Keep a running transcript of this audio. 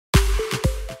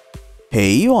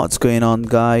Hey, what's going on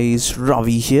guys?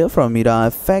 Ravi here from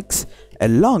MiraFX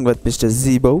along with Mr.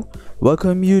 Zebo.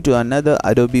 Welcome you to another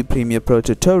Adobe Premiere Pro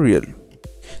tutorial.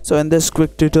 So in this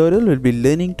quick tutorial, we'll be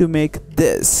learning to make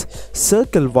this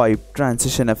circle wipe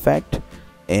transition effect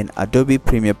in Adobe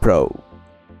Premiere Pro.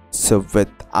 So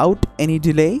without any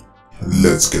delay,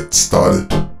 let's get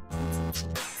started.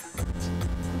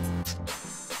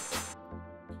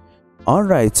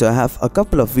 Alright, so I have a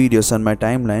couple of videos on my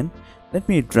timeline. Let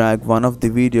me drag one of the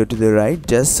video to the right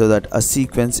just so that a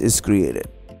sequence is created.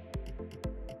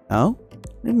 Now,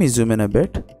 let me zoom in a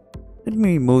bit. Let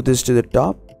me move this to the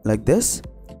top like this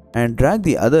and drag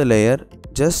the other layer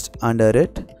just under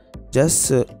it,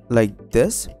 just like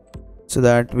this, so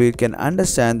that we can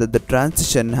understand that the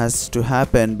transition has to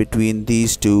happen between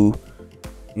these two,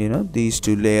 these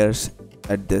two layers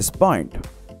at this point.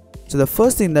 So the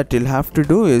first thing that you'll have to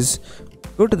do is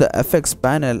go to the effects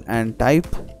panel and type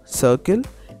circle,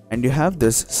 and you have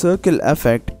this circle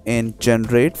effect in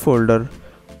generate folder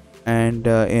and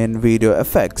in video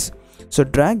effects. So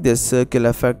drag this circle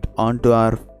effect onto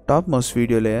our topmost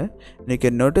video layer and you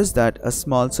can notice that a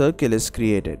small circle is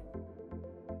created.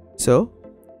 So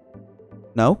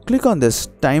now click on this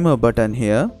timer button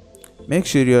here. Make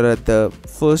sure you're at the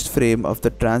first frame of the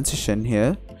transition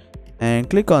here and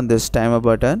click on this timer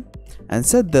button and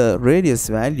set the radius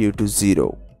value to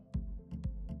 0.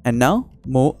 And now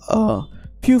move a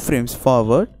few frames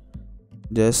forward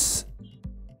just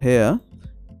here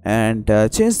and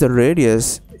change the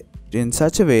radius in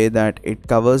such a way that it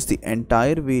covers the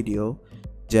entire video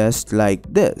just like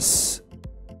this.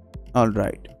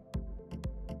 Alright,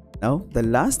 now the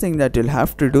last thing that you'll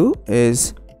have to do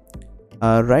is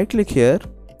right click here,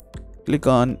 click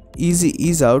on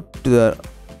ease out to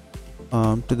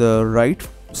the right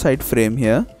side frame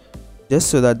here, just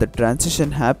so that the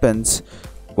transition happens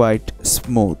quite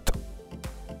smooth.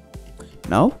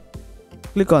 Now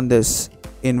click on this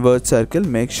invert circle.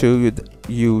 Make sure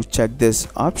you check this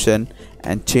option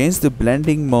and change the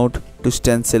blending mode to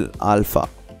stencil alpha.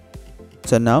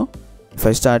 So now if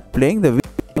I start playing the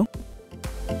video,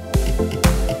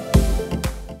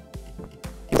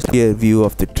 clear view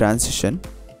of the transition.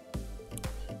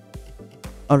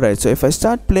 Alright, so if I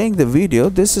start playing the video,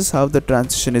 this is how the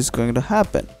transition is going to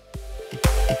happen.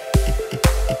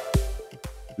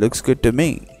 Looks good to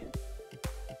me.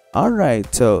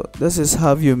 Alright, so this is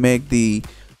how you make the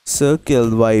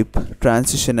circle wipe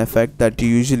transition effect that you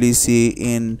usually see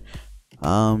in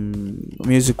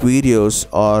music videos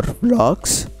or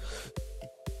vlogs.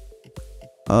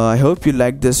 I hope you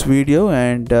liked this video,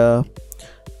 and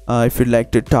if you'd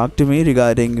like to talk to me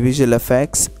regarding visual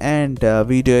effects and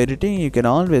video editing, you can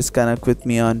always connect with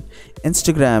me on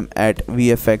Instagram at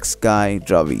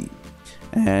VFXGuyRavi.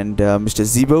 And Mr.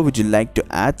 Zebo, would you like to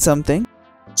add something?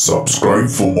 Subscribe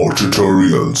for more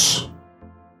tutorials.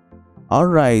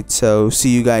 Alright, so see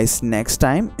you guys next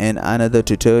time in another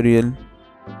tutorial.